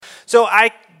So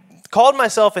I called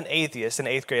myself an atheist in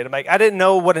 8th grade. I'm like, I didn't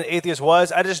know what an atheist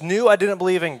was. I just knew I didn't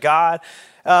believe in God.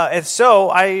 And so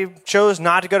I chose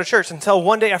not to go to church until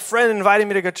one day a friend invited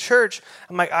me to go to church.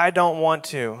 I'm like, I don't want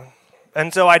to.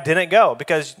 And so I didn't go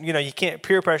because, you can't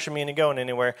peer pressure me into going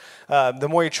anywhere. The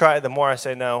more you try, the more I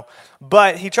say no.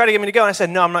 But he tried to get me to go, and I said,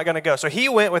 no, I'm not going to go. So he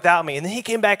went without me, and then he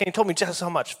came back and he told me just how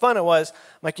much fun it was.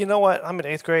 I'm like, you know what? I'm in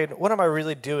 8th grade. What am I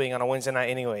really doing on a Wednesday night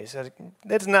anyways?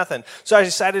 It's nothing. So I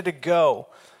decided to go.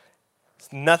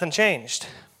 Nothing changed.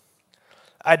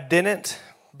 I didn't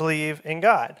believe in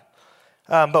God.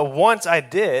 But once I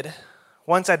did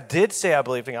say I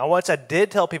believed in God, once I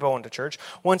did tell people I went to church,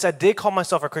 once I did call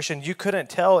myself a Christian, you couldn't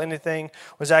tell anything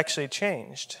was actually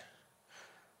changed.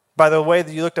 By the way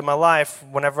that you looked at my life,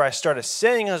 whenever I started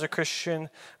saying I was a Christian,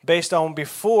 based on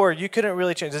before, you couldn't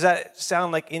really change. Does that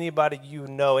sound like anybody you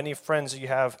know, any friends that you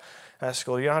have at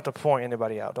school? You don't have to point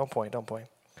anybody out. Don't point.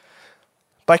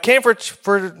 But I came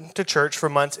to church for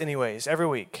months anyways, every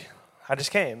week. I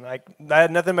just came. I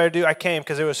had nothing better to do. I came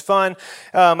because it was fun.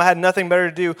 I had nothing better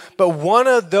to do. But one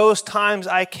of those times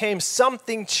I came,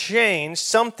 something changed,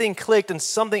 something clicked, and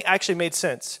something actually made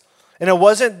sense. And it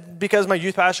wasn't because my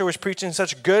youth pastor was preaching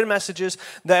such good messages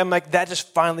that I'm like, that just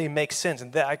finally makes sense.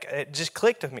 And it just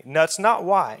clicked with me. No, that's not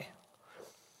why.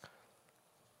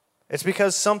 It's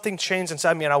because something changed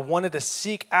inside me, and I wanted to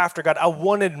seek after God. I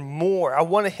wanted more. I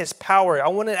wanted His power. I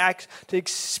wanted to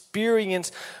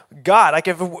experience God. Like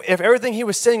if everything He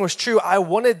was saying was true, I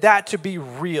wanted that to be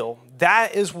real.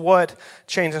 That is what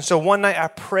changed. And so one night I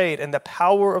prayed, and the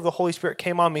power of the Holy Spirit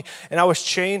came on me, and I was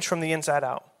changed from the inside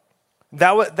out.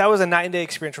 That was a night and day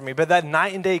experience for me. But that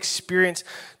night and day experience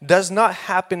does not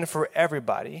happen for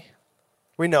everybody.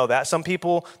 We know that. Some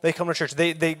people, they come to church,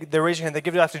 they raise your hand, they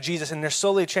give their life to Jesus, and they're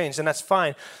slowly changed, and that's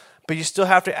fine. But you still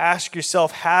have to ask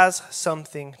yourself, has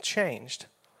something changed?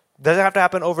 Doesn't have to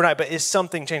happen overnight, but is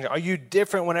something changing? Are you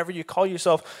different whenever you call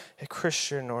yourself a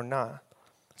Christian or not?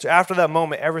 So after that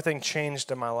moment, everything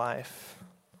changed in my life.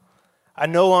 I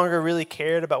no longer really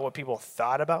cared about what people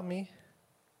thought about me.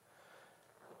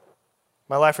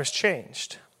 My life was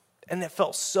changed. And it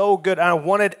felt so good. And I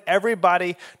wanted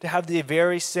everybody to have the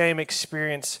very same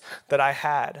experience that I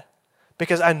had.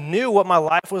 Because I knew what my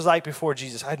life was like before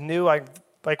Jesus. I knew,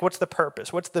 what's the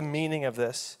purpose? What's the meaning of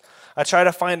this? I tried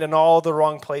to find it in all the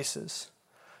wrong places.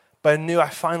 But I knew I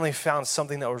finally found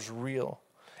something that was real.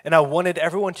 And I wanted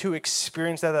everyone to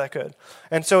experience that I could.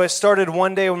 And so it started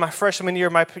one day when my freshman year,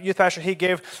 my youth pastor, he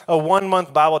gave a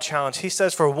 1-month Bible challenge. He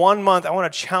says, for 1 month, I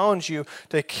want to challenge you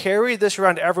to carry this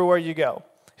around everywhere you go.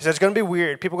 He said, it's going to be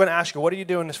weird. People are going to ask you, what are you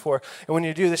doing this for? And when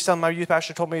you do this, my youth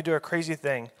pastor told me to do a crazy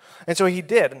thing. And so he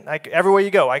did. Everywhere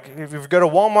you go. If you go to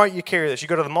Walmart, you carry this. You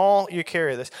go to the mall, you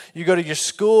carry this. You go to your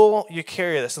school, you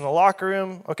carry this. In the locker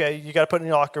room, okay, you got to put it in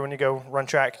your locker when you go run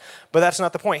track. But that's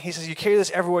not the point. He says, you carry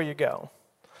this everywhere you go.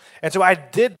 And so I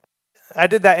did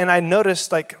that, and I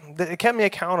noticed, it kept me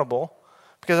accountable.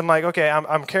 Because I'm like, okay,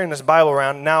 I'm carrying this Bible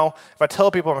around. Now, if I tell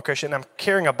people I'm a Christian and I'm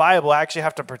carrying a Bible, I actually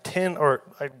have to pretend or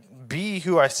be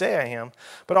who I say I am,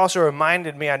 but also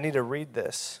reminded me I need to read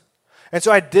this. And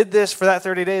so I did this for that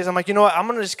 30 days. I'm like, you know what? I'm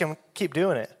going to keep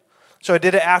doing it. So I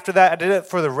did it after that. I did it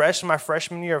for the rest of my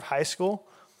freshman year of high school.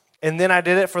 And then I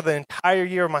did it for the entire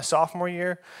year of my sophomore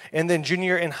year. And then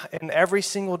junior year and every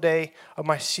single day of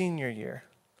my senior year.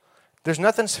 There's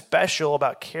nothing special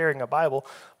about carrying a Bible,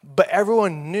 but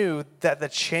everyone knew that the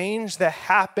change that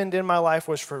happened in my life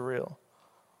was for real.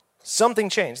 Something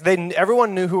changed.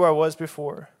 Everyone knew who I was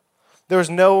before. There was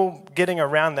no getting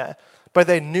around that. But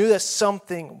they knew that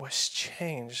something was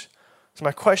changed. So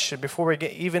my question, before we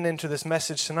get even into this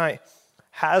message tonight,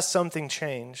 has something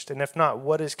changed? And if not,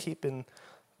 what is keeping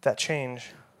that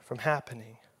change from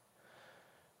happening?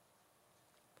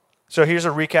 So here's a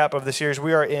recap of the series.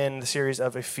 We are in the series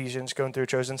of Ephesians, going through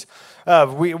Chosen's.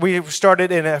 We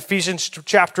started in Ephesians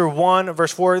chapter 1,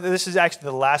 verse 4. This is actually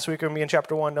the last week we're going to be in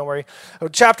chapter 1, don't worry.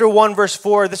 Chapter 1, verse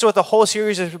 4. This is what the whole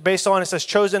series is based on. It says,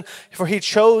 chosen, for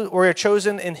we're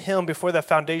chosen in Him before the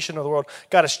foundation of the world.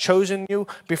 God has chosen you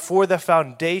before the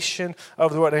foundation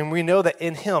of the world. And we know that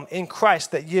in Him, in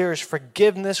Christ, that there is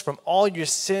forgiveness from all your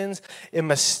sins and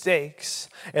mistakes.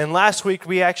 And last week,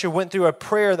 we actually went through a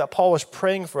prayer that Paul was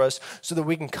praying for us so that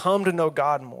we can come to know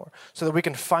God more, so that we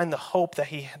can find the hope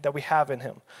that we have in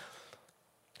Him.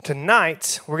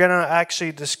 Tonight, we're going to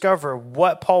actually discover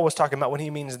what Paul was talking about when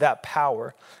he means that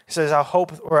power. He says, I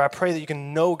pray that you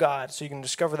can know God, so you can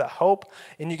discover that hope,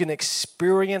 and you can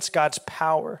experience God's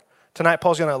power. Tonight,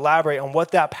 Paul's going to elaborate on what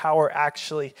that power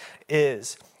actually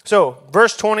is. So,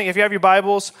 verse 20, if you have your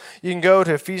Bibles, you can go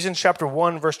to Ephesians chapter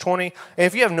 1, verse 20. And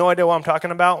if you have no idea what I'm talking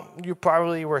about, you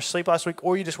probably were asleep last week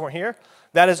or you just weren't here.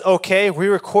 That is okay. We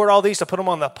record all these to put them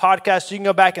on the podcast. So you can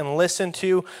go back and listen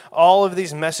to all of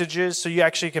these messages so you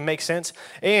actually can make sense.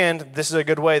 And this is a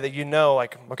good way that you know,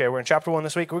 like, okay, we're in chapter 1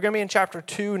 this week. We're going to be in chapter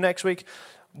 2 next week.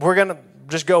 We're going to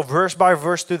just go verse by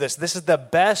verse through this. This is the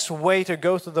best way to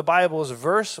go through the Bible, is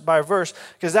verse by verse,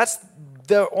 because that's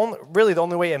really the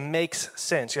only way it makes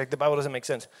sense. Like, the Bible doesn't make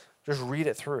sense. Just read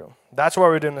it through. That's why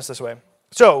we're doing this way.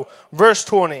 So, verse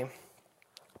 20,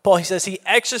 Paul, he says, he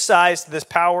exercised this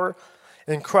power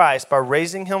in Christ by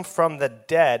raising him from the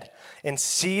dead and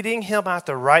seating him at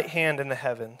the right hand in the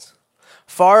heavens,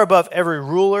 far above every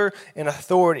ruler and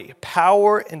authority,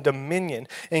 power and dominion,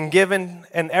 and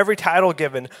every title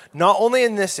given, not only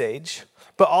in this age,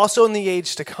 but also in the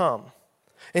age to come.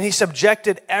 And he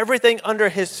subjected everything under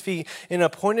his feet and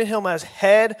appointed him as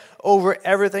head over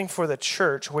everything for the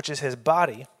church, which is his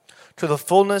body, to the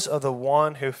fullness of the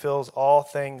one who fills all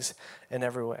things in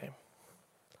every way.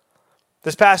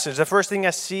 This passage, the first thing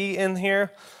I see in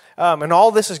here, and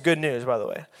all this is good news, by the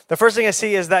way. The first thing I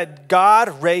see is that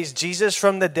God raised Jesus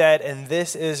from the dead, and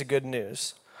this is good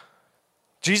news.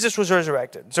 Jesus was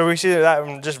resurrected. So we see that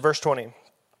in just verse 20.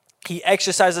 He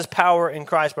exercises power in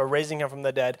Christ by raising him from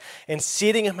the dead and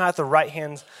seating him at the right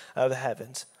hand of the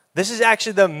heavens. This is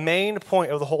actually the main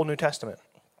point of the whole New Testament.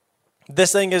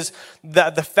 This thing is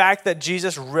the fact that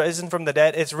Jesus risen from the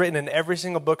dead. It's written in every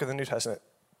single book of the New Testament.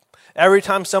 Every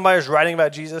time somebody was writing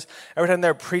about Jesus, every time they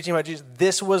were preaching about Jesus,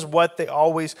 this was what they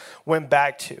always went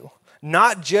back to.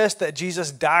 Not just that Jesus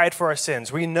died for our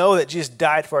sins. We know that Jesus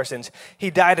died for our sins.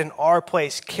 He died in our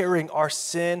place, carrying our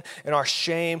sin and our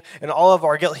shame and all of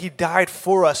our guilt. He died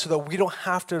for us so that we don't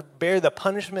have to bear the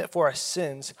punishment for our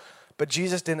sins. But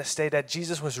Jesus didn't stay dead.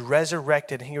 Jesus was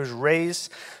resurrected, and he was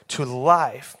raised to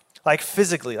life. Like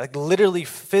physically, like literally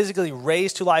physically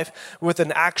raised to life with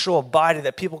an actual body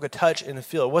that people could touch and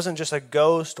feel. It wasn't just a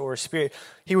ghost or a spirit.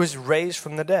 He was raised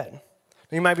from the dead.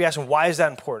 You might be asking, why is that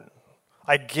important?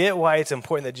 I get why it's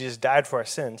important that Jesus died for our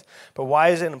sins, but why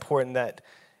is it important that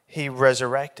he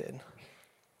resurrected?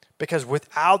 Because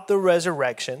without the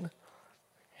resurrection,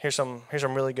 here's some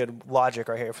really good logic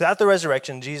right here. Without the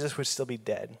resurrection, Jesus would still be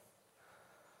dead.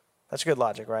 That's good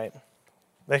logic, right?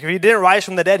 Like, if he didn't rise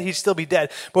from the dead, he'd still be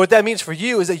dead. But what that means for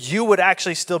you is that you would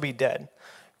actually still be dead.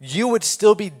 You would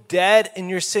still be dead in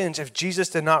your sins if Jesus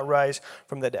did not rise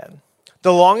from the dead.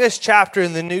 The longest chapter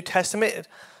in the New Testament,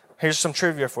 here's some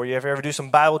trivia for you if you ever do some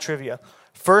Bible trivia.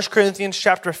 1 Corinthians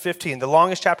chapter 15, the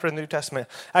longest chapter in the New Testament,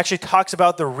 actually talks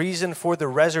about the reason for the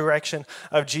resurrection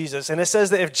of Jesus. And it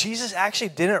says that if Jesus actually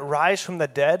didn't rise from the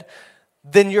dead,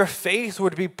 then your faith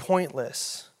would be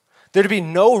pointless. There'd be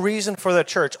no reason for the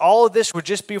church. All of this would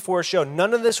just be for a show.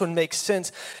 None of this would make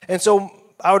sense. And so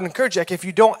I would encourage you, like, if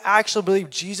you don't actually believe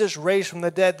Jesus raised from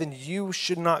the dead, then you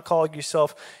should not call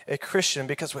yourself a Christian,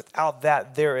 because without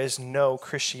that, there is no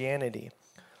Christianity.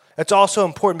 It's also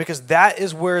important because that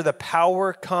is where the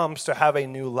power comes to have a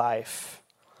new life.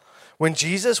 When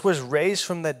Jesus was raised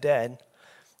from the dead,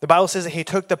 the Bible says that he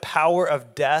took the power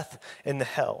of death and the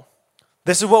hell.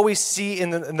 This is what we see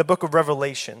in the book of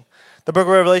Revelation. The book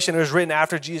of Revelation was written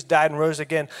after Jesus died and rose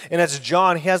again. And as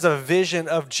John, he has a vision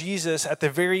of Jesus at the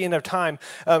very end of time.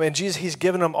 And Jesus, he's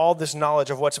given him all this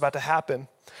knowledge of what's about to happen.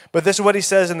 But this is what he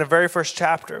says in the very first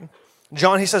chapter.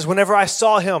 John, he says, whenever I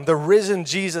saw him, the risen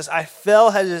Jesus, I fell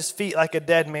at his feet like a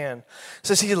dead man. It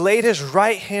says he laid his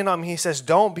right hand on me. He says,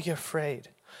 don't be afraid.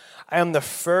 I am the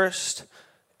first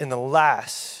and the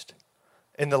last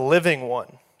and the living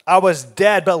one. I was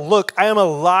dead, but look, I am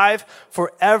alive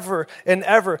forever and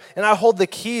ever, and I hold the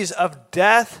keys of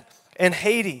death and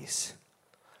Hades.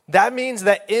 That means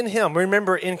that in him,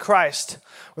 remember, in Christ,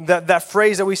 that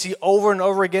phrase that we see over and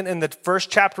over again in the first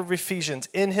chapter of Ephesians,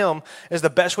 in him is the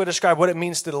best way to describe what it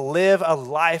means to live a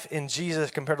life in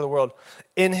Jesus compared to the world.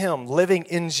 In him, living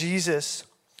in Jesus,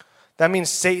 that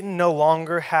means Satan no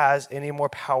longer has any more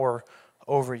power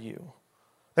over you.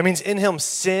 That means in him,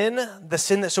 sin, the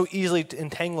sin that so easily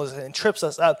entangles and trips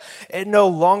us up, it no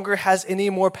longer has any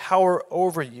more power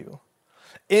over you.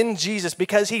 In Jesus,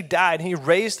 because he died, he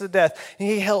raised to death, and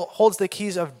he holds the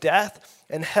keys of death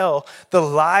and hell, the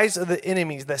lies of the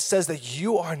enemies that says that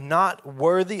you are not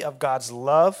worthy of God's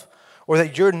love, or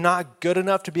that you're not good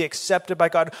enough to be accepted by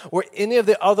God, or any of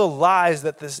the other lies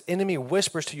that this enemy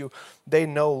whispers to you, they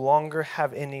no longer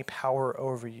have any power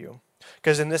over you.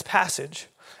 Because in this passage,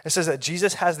 it says that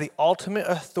Jesus has the ultimate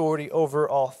authority over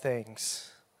all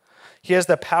things. He has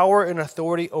the power and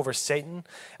authority over Satan,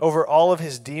 over all of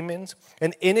his demons,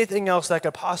 and anything else that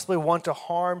could possibly want to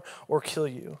harm or kill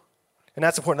you. And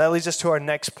that's important. That leads us to our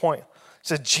next point. It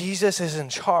says Jesus is in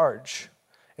charge,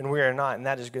 and we are not, and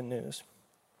that is good news.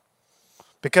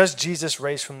 Because Jesus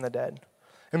raised from the dead,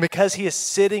 And because he is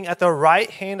sitting at the right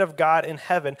hand of God in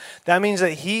heaven, that means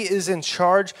that he is in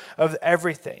charge of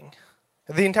everything,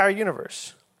 the entire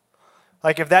universe.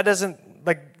 Like if that doesn't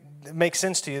make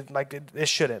sense to you, it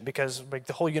shouldn't, because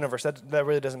the whole universe, that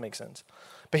really doesn't make sense.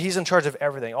 But he's in charge of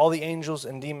everything, all the angels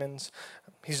and demons.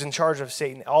 He's in charge of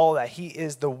Satan, all that. He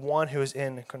is the one who is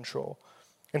in control.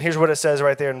 And here's what it says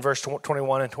right there in verse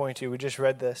 21 and 22. We just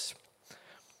read this.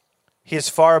 He is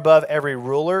far above every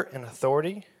ruler and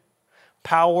authority,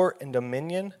 power and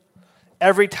dominion,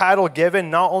 every title given,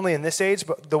 not only in this age,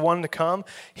 but the one to come.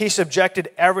 He subjected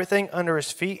everything under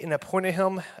his feet and appointed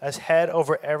him as head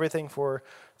over everything for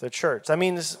the church. That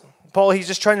means Paul, he's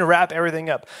just trying to wrap everything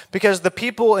up. Because the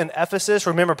people in Ephesus,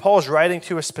 remember, Paul's writing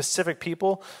to a specific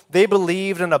people. They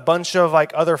believed in a bunch of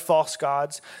other false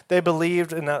gods. They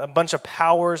believed in a bunch of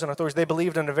powers and authorities. They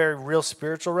believed in a very real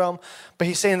spiritual realm. But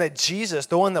he's saying that Jesus,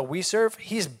 the one that we serve,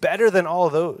 he's better than all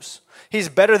of those. He's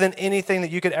better than anything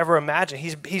that you could ever imagine.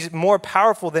 He's more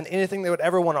powerful than anything that would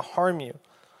ever want to harm you.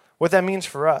 What that means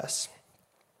for us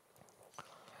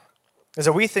is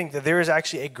that we think that there is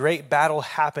actually a great battle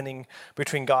happening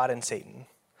between God and Satan.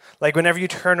 Like whenever you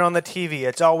turn on the TV,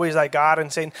 it's always like God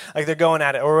and Satan, like they're going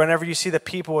at it. Or whenever you see the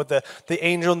people with the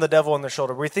angel and the devil on their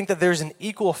shoulder, we think that there's an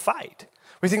equal fight.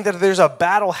 We think that there's a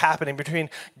battle happening between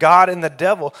God and the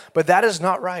devil, but that is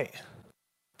not right.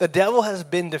 The devil has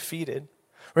been defeated.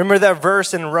 Remember that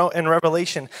verse in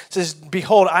Revelation. It says,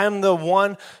 behold, I am the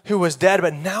one who was dead,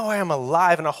 but now I am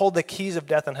alive, and I hold the keys of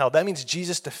death and hell. That means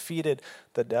Jesus defeated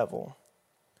the devil.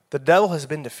 The devil has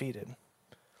been defeated.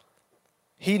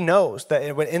 He knows that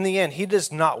in the end, he does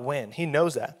not win. He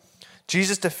knows that.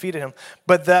 Jesus defeated him.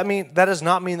 But that does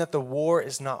not mean that the war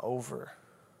is not over.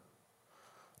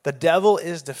 The devil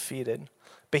is defeated,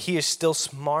 but he is still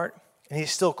smart, and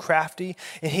he's still crafty,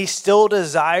 and he still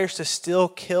desires to still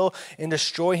kill and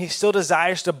destroy. He still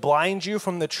desires to blind you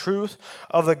from the truth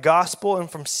of the gospel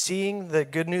and from seeing the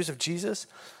good news of Jesus.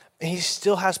 And he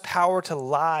still has power to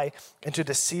lie and to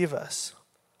deceive us.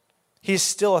 He's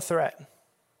still a threat.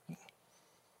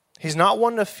 He's not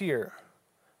one to fear.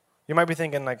 You might be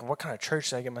thinking, what kind of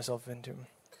church did I get myself into?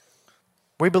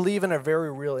 We believe in a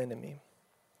very real enemy,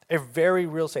 a very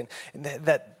real Satan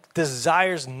that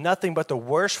desires nothing but the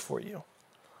worst for you.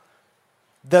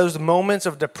 Those moments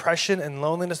of depression and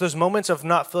loneliness, those moments of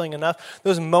not feeling enough,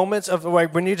 those moments of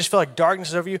when you just feel like darkness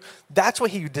is over you, that's what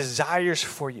he desires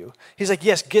for you. He's like,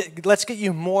 yes, let's get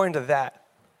you more into that.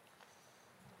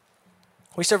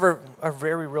 We serve a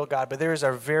very real God, but there is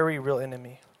a very real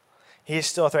enemy. He is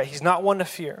still a threat. He's not one to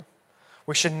fear.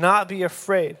 We should not be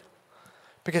afraid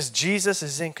because Jesus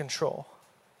is in control.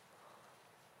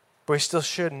 But we still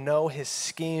should know his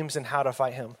schemes and how to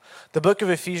fight him. The book of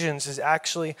Ephesians is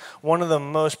actually one of the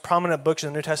most prominent books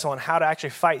in the New Testament on how to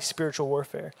actually fight spiritual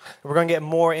warfare. We're going to get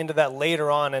more into that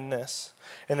later on in this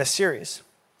series.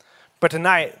 But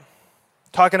tonight,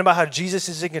 talking about how Jesus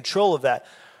is in control of that,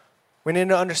 we need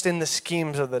to understand the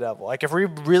schemes of the devil. If we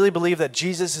really believe that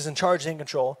Jesus is in charge and in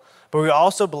control, but we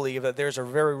also believe that there's a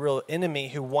very real enemy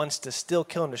who wants to still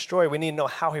kill and destroy, we need to know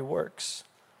how he works.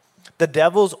 The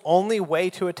devil's only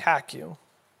way to attack you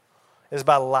is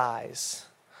by lies.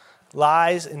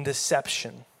 Lies and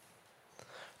deception.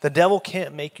 The devil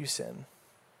can't make you sin.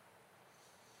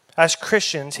 As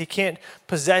Christians, he can't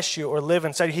possess you or live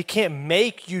inside you. He can't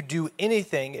make you do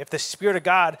anything if the Spirit of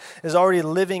God is already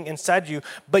living inside you.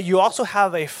 But you also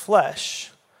have a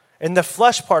flesh. In the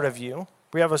flesh part of you,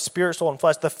 we have a spirit, soul, and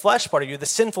flesh. The flesh part of you, the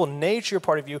sinful nature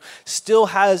part of you, still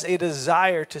has a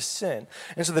desire to sin.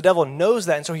 And so the devil knows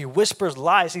that, and so he whispers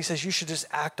lies. He says, you should just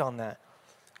act on that.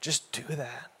 Just do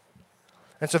that.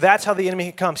 And so that's how the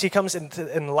enemy comes. He comes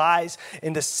in lies,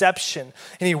 in deception,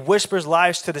 and he whispers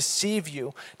lies to deceive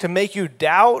you, to make you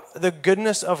doubt the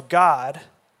goodness of God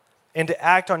and to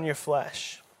act on your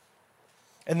flesh.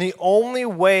 And the only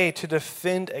way to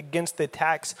defend against the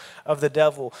attacks of the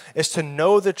devil is to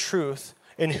know the truth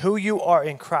in who you are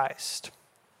in Christ.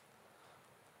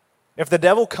 If the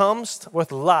devil comes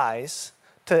with lies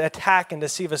to attack and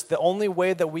deceive us, the only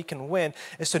way that we can win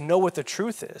is to know what the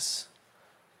truth is.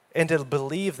 And to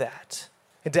believe that,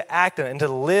 and to act on it, and to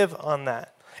live on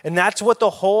that. And that's what the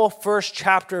whole first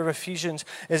chapter of Ephesians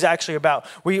is actually about.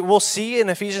 We'll see in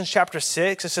Ephesians chapter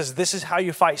 6, it says this is how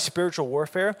you fight spiritual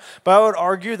warfare. But I would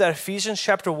argue that Ephesians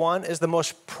chapter 1 is the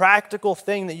most practical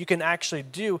thing that you can actually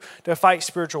do to fight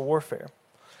spiritual warfare.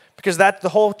 Because the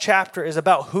whole chapter is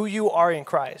about who you are in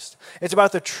Christ. It's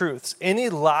about the truths. Any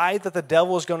lie that the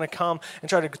devil is going to come and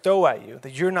try to throw at you,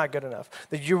 that you're not good enough,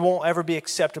 that you won't ever be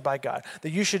accepted by God, that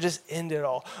you should just end it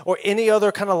all, or any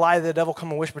other kind of lie that the devil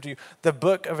come and whisper to you, the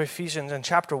book of Ephesians in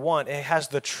chapter 1, it has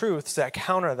the truths that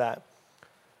counter that.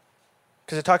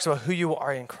 because it talks about who you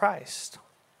are in Christ.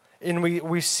 And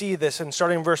we see this, and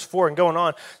starting in verse 4 and going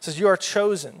on, it says, you are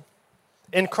chosen.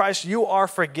 In Christ, you are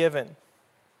forgiven.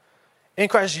 In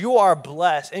Christ, you are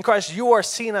blessed. In Christ, you are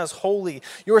seen as holy.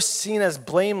 You are seen as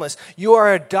blameless. You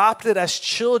are adopted as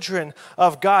children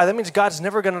of God. That means God's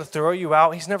never going to throw you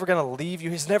out. He's never going to leave you.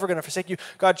 He's never going to forsake you.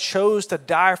 God chose to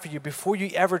die for you before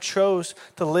you ever chose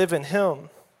to live in him.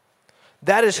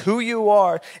 That is who you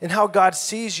are and how God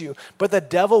sees you. But the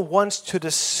devil wants to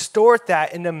distort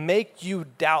that and to make you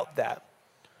doubt that.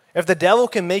 If the devil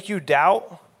can make you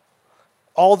doubt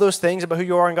all those things about who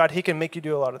you are in God, he can make you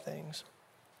do a lot of things.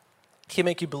 He can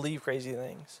make you believe crazy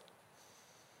things.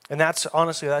 And that's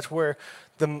where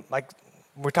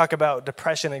we talk about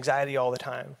depression, anxiety all the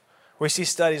time. We see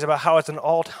studies about how it's an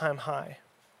all-time high.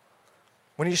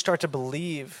 When you start to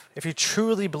believe, if you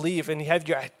truly believe and you have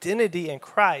your identity in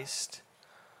Christ,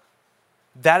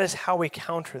 that is how we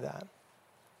counter that.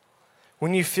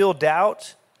 When you feel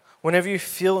doubt, whenever you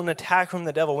feel an attack from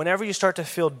the devil, whenever you start to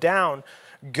feel down,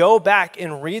 go back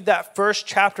and read that first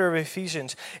chapter of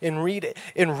Ephesians and read it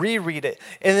and reread it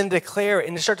and then declare it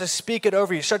and start to speak it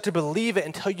over you. Start to believe it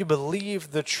until you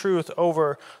believe the truth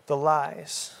over the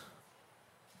lies.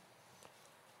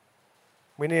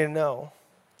 We need to know.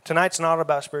 Tonight's not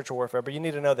about spiritual warfare, but you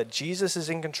need to know that Jesus is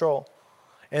in control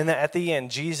and that at the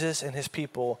end, Jesus and his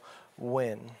people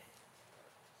win.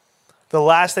 The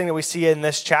last thing that we see in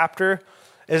this chapter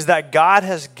is that God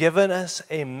has given us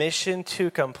a mission to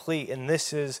complete, and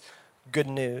this is good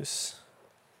news.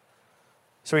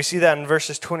 So we see that in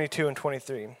verses 22 and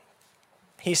 23.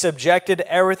 He subjected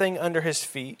everything under his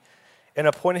feet and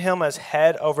appointed him as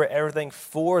head over everything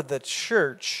for the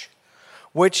church,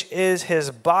 which is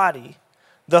his body,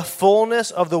 the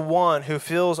fullness of the one who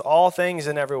fills all things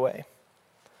in every way.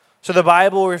 So the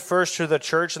Bible refers to the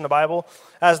church in the Bible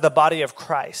as the body of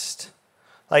Christ.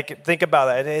 Like, think about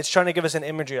that. It's trying to give us an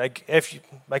imagery. What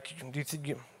am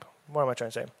I trying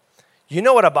to say? You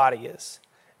know what a body is.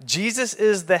 Jesus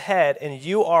is the head, and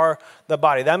you are the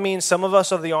body. That means some of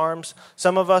us are the arms,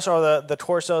 some of us are the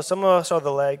torso, some of us are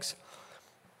the legs.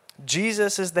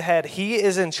 Jesus is the head. He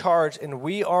is in charge, and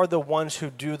we are the ones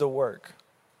who do the work.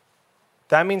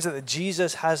 That means that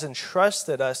Jesus has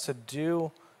entrusted us to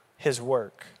do his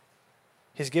work.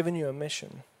 He's given you a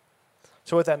mission.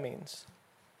 So what that means?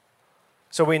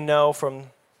 So we know from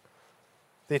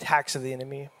the attacks of the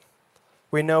enemy,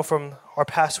 we know from our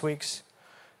past weeks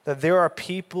that there are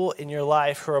people in your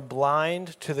life who are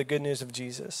blind to the good news of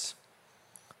Jesus.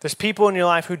 There's people in your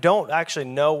life who don't actually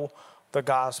know the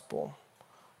gospel.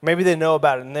 Maybe they know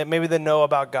about it, and maybe they know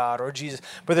about God or Jesus.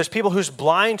 But there's people who's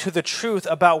blind to the truth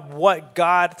about what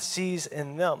God sees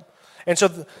in them. And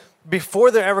so before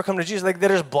they ever come to Jesus, they're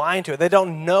just blind to it. They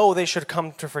don't know they should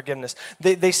come to forgiveness.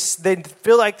 They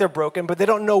feel like they're broken, but they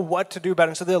don't know what to do about it.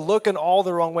 And so they look in all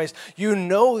the wrong ways. You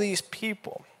know these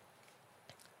people.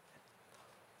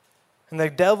 And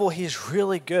the devil, he's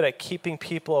really good at keeping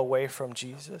people away from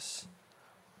Jesus.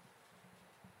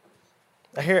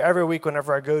 I hear every week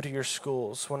whenever I go to your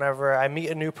schools, whenever I meet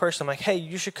a new person, I'm like, hey,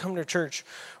 you should come to church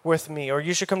with me, or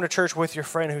you should come to church with your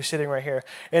friend who's sitting right here.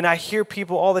 And I hear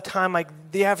people all the time, like,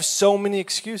 they have so many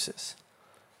excuses.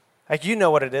 Like, you know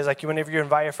what it is. Like, whenever you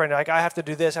invite your friend, like, I have to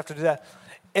do this, I have to do that.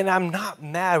 And I'm not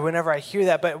mad whenever I hear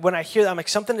that, but when I hear that, I'm like,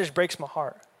 something just breaks my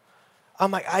heart.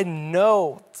 I'm like, I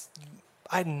know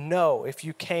if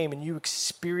you came and you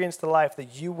experienced the life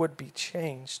that you would be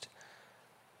changed.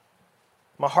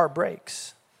 My heart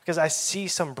breaks because I see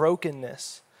some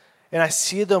brokenness and I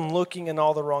see them looking in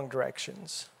all the wrong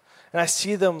directions. And I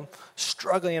see them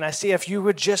struggling, and I see if you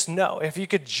would just know, if you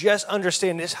could just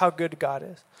understand just how good God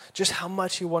is, just how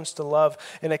much he wants to love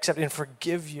and accept and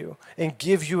forgive you and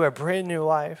give you a brand new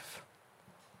life.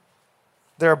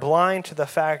 They're blind to the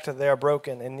fact that they are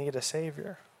broken and need a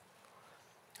Savior.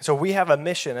 So we have a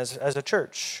mission as a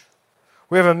church.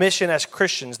 We have a mission as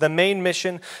Christians. The main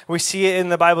mission, we see it in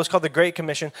the Bible, is called the Great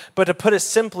Commission. But to put it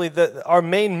simply, our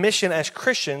main mission as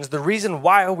Christians, the reason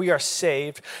why we are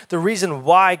saved, the reason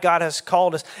why God has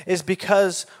called us, is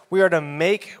because we are to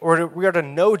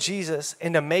know Jesus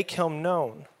and to make him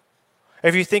known.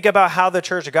 If you think about how the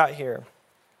church got here,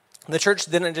 the church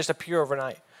didn't just appear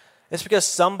overnight. It's because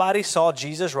somebody saw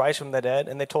Jesus rise from the dead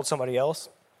and they told somebody else.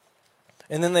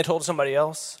 And then they told somebody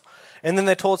else. And then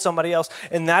they told somebody else.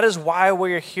 And that is why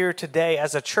we're here today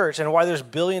as a church and why there's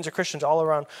billions of Christians all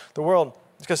around the world.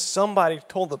 It's because somebody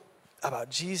told them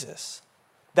about Jesus.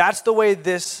 That's the way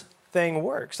this thing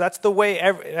works. That's the way,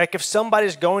 if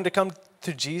somebody's going to come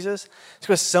to Jesus, it's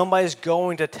because somebody's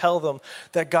going to tell them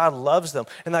that God loves them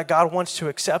and that God wants to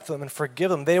accept them and forgive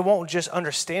them. They won't just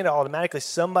understand it automatically.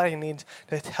 Somebody needs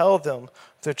to tell them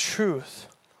the truth.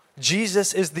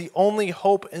 Jesus is the only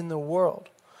hope in the world.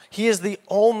 He is the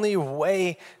only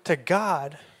way to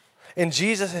God. And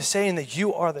Jesus is saying that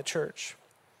you are the church,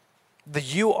 that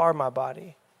you are my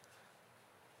body.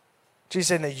 Jesus is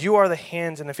saying that you are the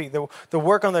hands and the feet. The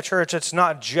work on the church, it's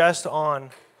not just on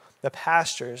the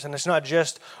pastors, and it's not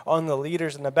just on the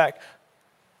leaders in the back.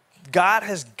 God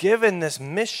has given this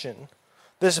mission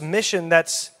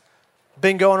that's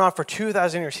been going on for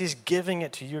 2,000 years. He's giving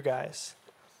it to you guys.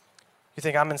 You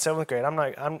think I'm in 7th grade. I'm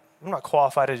not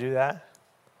qualified to do that.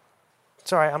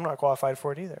 It's all right. I'm not qualified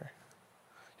for it either.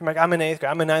 You're like, I'm in 8th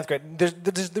grade. I'm in 9th grade.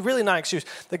 There's really not an excuse.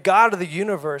 The God of the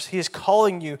universe, he is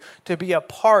calling you to be a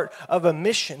part of a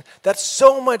mission that's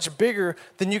so much bigger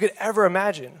than you could ever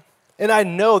imagine. And I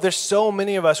know there's so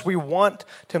many of us, we want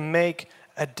to make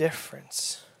a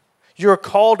difference. You're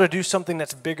called to do something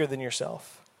that's bigger than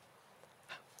yourself.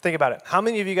 Think about it. How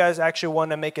many of you guys actually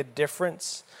want to make a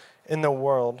difference in the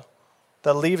world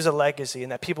that leaves a legacy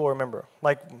and that people remember?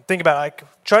 Like, think about it.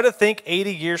 Like, try to think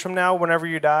 80 years from now, whenever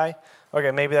you die. Okay,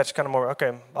 maybe that's kind of more,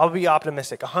 okay, I'll be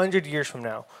optimistic. 100 years from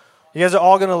now. You guys are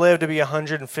all going to live to be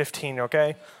 115,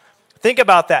 okay? Think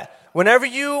about that. Whenever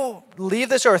you leave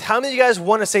this earth, how many of you guys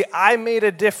want to say, I made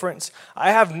a difference?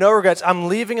 I have no regrets. I'm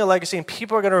leaving a legacy, and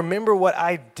people are going to remember what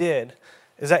I did.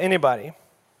 Is that anybody?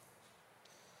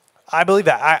 I believe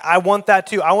that. I want that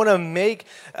too. I want to make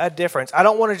a difference. I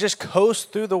don't want to just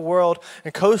coast through the world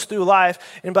and coast through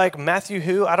life and be like, Matthew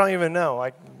who? I don't even know.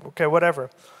 Like, okay, whatever.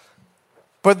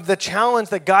 But the challenge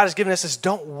that God has given us is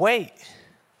don't wait.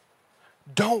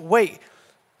 Don't wait.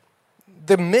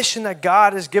 The mission that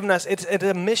God has given us, it's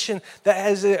a mission that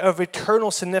has of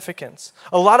eternal significance.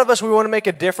 A lot of us, we want to make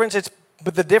a difference,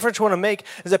 but the difference we want to make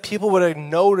is that people would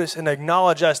notice and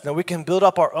acknowledge us, and that we can build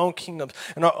up our own kingdoms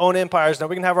and our own empires, and that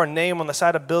we can have our name on the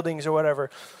side of buildings or whatever.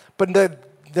 But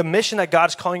the mission that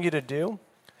God's calling you to do,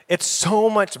 it's so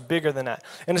much bigger than that.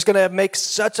 And it's going to make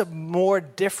such a more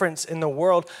difference in the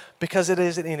world because it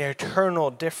is an eternal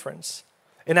difference.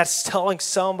 And that's telling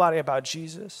somebody about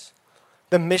Jesus.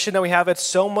 The mission that we have, it's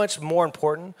so much more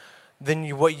important than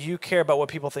what you care about what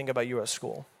people think about you at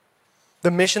school.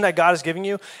 The mission that God is giving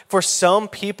you, for some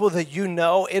people that you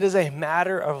know, it is a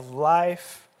matter of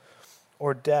life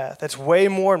or death. It's way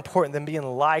more important than being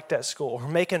liked at school or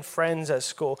making friends at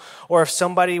school or if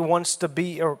somebody wants to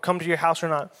be or come to your house or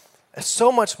not. It's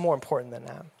so much more important than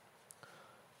that.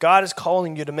 God is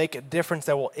calling you to make a difference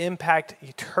that will impact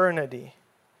eternity.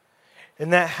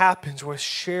 And that happens with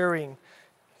sharing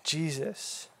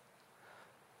Jesus.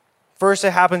 First,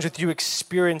 it happens with you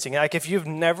experiencing it. Like if you've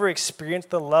never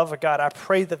experienced the love of God, I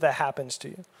pray that that happens to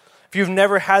you. If you've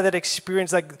never had that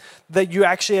experience, like that you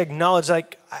actually acknowledge,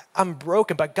 like I'm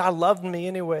broken, but God loved me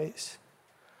anyways.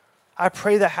 I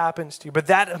pray that happens to you. But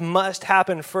that must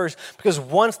happen first, because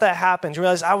once that happens, you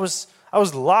realize I was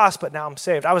lost, but now I'm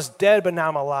saved. I was dead, but now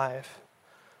I'm alive.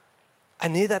 I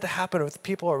need that to happen with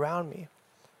people around me.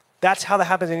 That's how that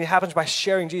happens, and it happens by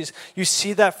sharing Jesus. You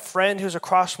see that friend who's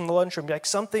across from the lunchroom, be like,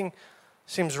 something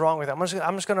seems wrong with him.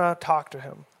 I'm just going to talk to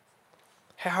him.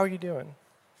 Hey, how are you doing?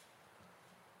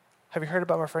 Have you heard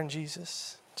about my friend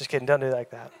Jesus? Just kidding, don't do it like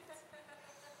that.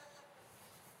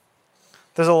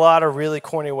 There's a lot of really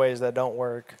corny ways that don't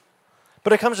work.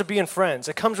 But it comes with being friends.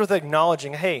 It comes with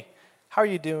acknowledging, hey, how are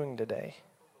you doing today?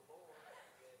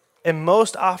 And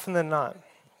most often than not,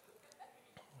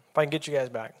 if I can get you guys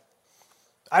back,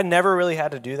 I never really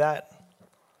had to do that.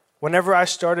 Whenever I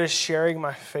started sharing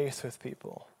my faith with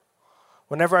people,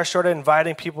 whenever I started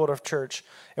inviting people to church,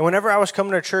 and whenever I was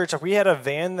coming to church, we had a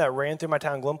van that ran through my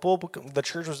town, Glenpool. The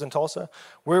church was in Tulsa.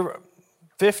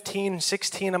 15,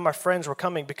 16 of my friends were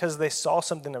coming because they saw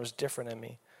something that was different in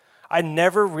me. I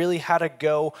never really had to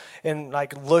go and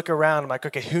like look around. I'm like,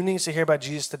 okay, who needs to hear about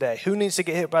Jesus today? Who needs to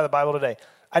get hit by the Bible today?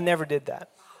 I never did that.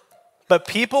 But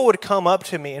people would come up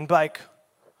to me and be like,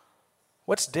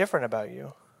 what's different about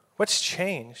you? What's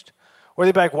changed? Or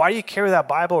they'd be like, why do you carry that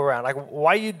Bible around? Like,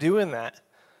 why are you doing that?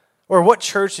 Or what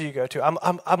church do you go to?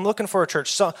 I'm looking for a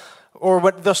church. So, or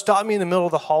what, they'll stop me in the middle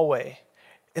of the hallway,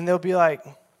 and they'll be like,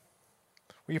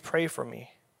 will you pray for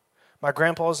me? My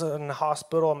grandpa's in the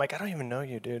hospital. I'm like, I don't even know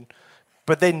you, dude.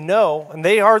 But they know, and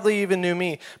they hardly even knew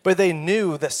me, but they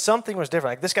knew that something was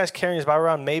different. Like, this guy's carrying his Bible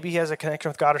around. Maybe he has a connection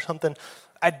with God or something.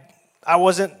 I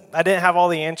didn't have all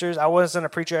the answers. I wasn't a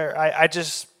preacher. I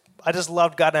just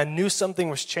loved God, and I knew something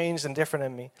was changed and different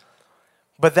in me.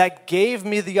 But that gave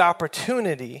me the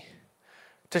opportunity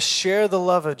to share the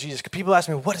love of Jesus. People ask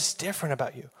me, what is different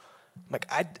about you? I'm like,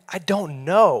 I don't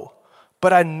know,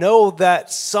 But I know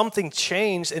that something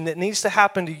changed and it needs to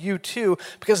happen to you too,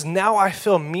 because now I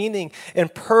feel meaning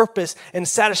and purpose and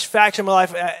satisfaction in my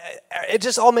life. It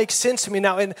just all makes sense to me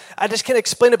now. And I just can't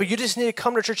explain it, but you just need to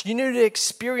come to church. You need to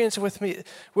experience it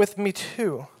with me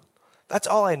too. That's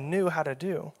all I knew how to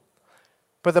do.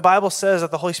 But the Bible says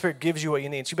that the Holy Spirit gives you what you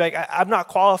need. So you'd be like, I'm not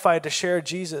qualified to share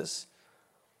Jesus.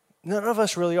 None of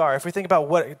us really are. If we think about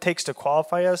what it takes to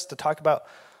qualify us, to talk about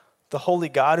the holy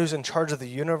God who's in charge of the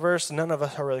universe, none of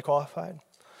us are really qualified.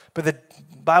 But the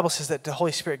Bible says that the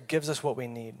Holy Spirit gives us what we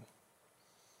need.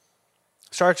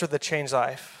 Starts with a changed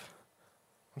life.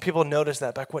 When people notice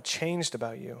that, like, what changed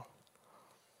about you?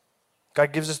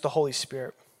 God gives us the Holy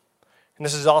Spirit. And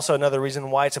this is also another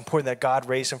reason why it's important that God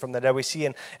raised him from the dead. We see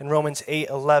in Romans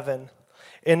 8:11,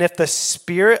 and if the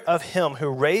spirit of him who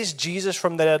raised Jesus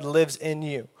from the dead lives in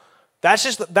you.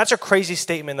 That's a crazy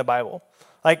statement in the Bible.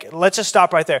 Like, let's just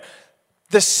stop right there.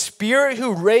 The Spirit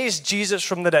who raised Jesus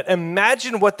from the dead.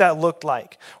 Imagine what that looked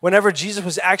like. Whenever Jesus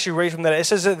was actually raised from the dead, it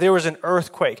says that there was an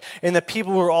earthquake and the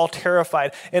people were all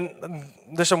terrified. And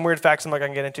there's some weird facts I'm not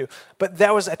going to get into. But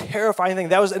that was a terrifying thing.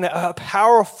 That was a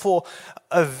powerful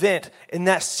event. And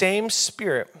that same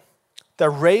Spirit that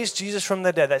raised Jesus from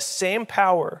the dead, that same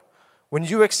power, when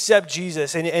you accept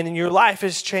Jesus and your life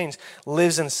is changed,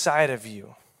 lives inside of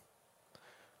you.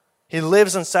 He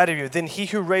lives inside of you. Then he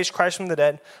who raised Christ from the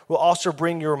dead will also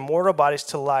bring your mortal bodies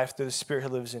to life through the Spirit who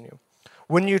lives in you.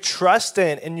 When you trust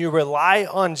in and you rely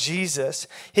on Jesus,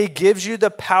 he gives you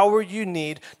the power you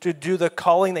need to do the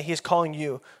calling that he's calling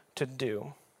you to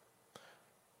do.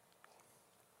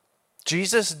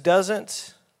 Jesus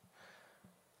doesn't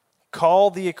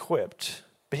call the equipped,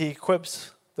 but he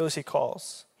equips those he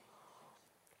calls.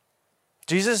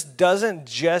 Jesus doesn't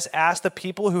just ask the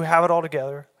people who have it all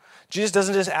together. Jesus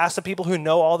doesn't just ask the people who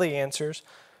know all the answers,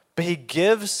 but he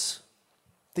gives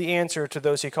the answer to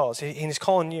those he calls. He's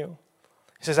calling you.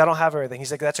 He says, I don't have everything.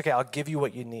 He's like, that's okay. I'll give you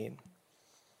what you need.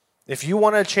 If you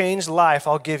want a changed life,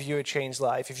 I'll give you a changed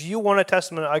life. If you want a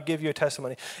testimony, I'll give you a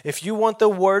testimony. If you want the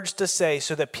words to say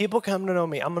so that people come to know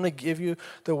me, I'm going to give you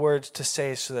the words to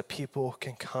say so that people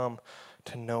can come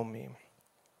to know me.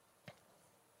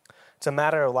 It's a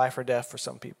matter of life or death for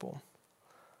some people.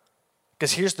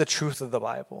 Because here's the truth of the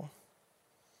Bible.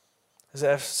 Is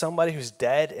that if somebody who's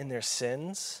dead in their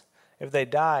sins, if they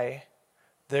die,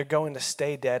 they're going to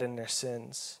stay dead in their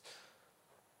sins.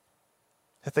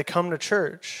 If they come to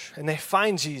church and they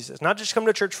find Jesus, not just come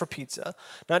to church for pizza,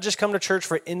 not just come to church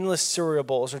for endless cereal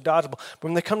bowls or dodgeball, but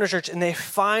when they come to church and they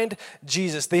find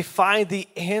Jesus, they find the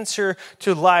answer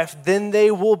to life, then they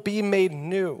will be made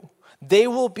new. They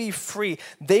will be free.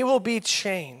 They will be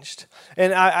changed.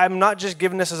 And I'm not just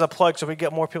giving this as a plug so we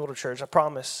get more people to church, I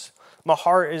promise. My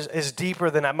heart is deeper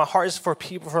than that. My heart is for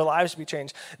people, for lives to be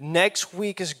changed. Next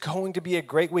week is going to be a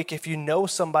great week if you know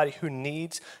somebody who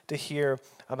needs to hear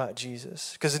about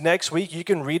Jesus. Because next week, you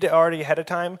can read it already ahead of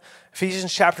time.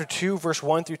 Ephesians chapter 2, verse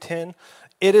 1 through 10.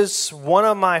 It is one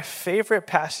of my favorite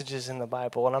passages in the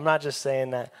Bible, and I'm not just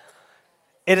saying that.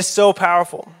 It is so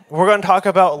powerful. We're going to talk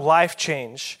about life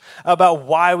change, about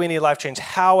why we need life change,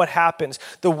 how it happens,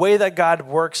 the way that God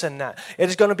works in that. It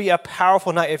is going to be a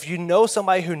powerful night. If you know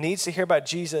somebody who needs to hear about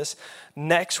Jesus,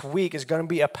 next week is going to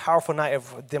be a powerful night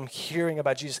of them hearing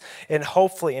about Jesus. And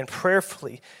hopefully and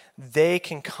prayerfully, they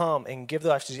can come and give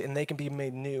their life to Jesus, and they can be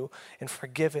made new and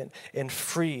forgiven and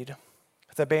freed.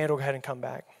 The band will go ahead and come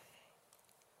back.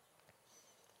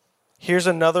 Here's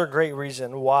another great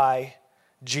reason why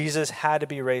Jesus had to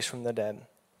be raised from the dead.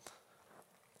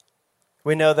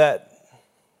 We know that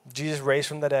Jesus raised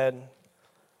from the dead,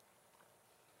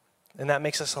 and that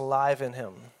makes us alive in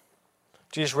him.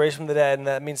 Jesus raised from the dead, and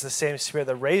that means the same Spirit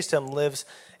that raised him lives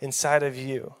inside of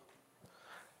you.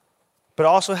 But it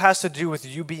also has to do with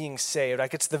you being saved.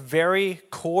 Like, it's the very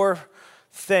core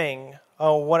thing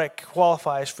what it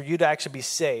qualifies for you to actually be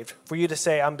saved, for you to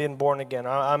say, I'm being born again,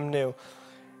 I'm new.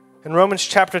 In Romans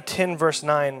chapter 10, verse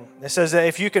 9, it says that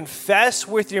if you confess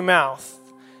with your mouth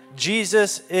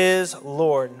Jesus is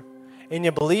Lord, and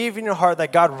you believe in your heart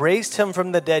that God raised him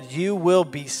from the dead, you will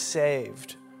be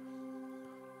saved.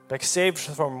 Like, saved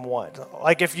from what?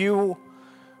 Like, if you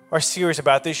are serious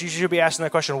about this, you should be asking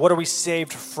that question, what are we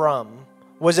saved from?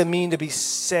 What does it mean to be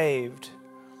saved?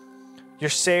 You're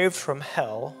saved from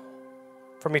hell,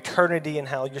 from eternity in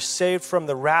hell. You're saved from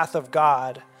the wrath of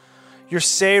God. You're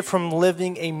saved from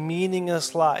living a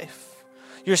meaningless life.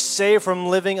 You're saved from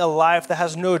living a life that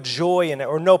has no joy in it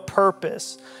or no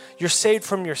purpose. You're saved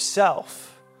from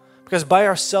yourself, because by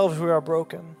ourselves we are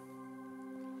broken.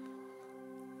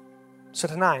 So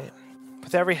tonight,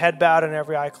 with every head bowed and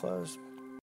every eye closed,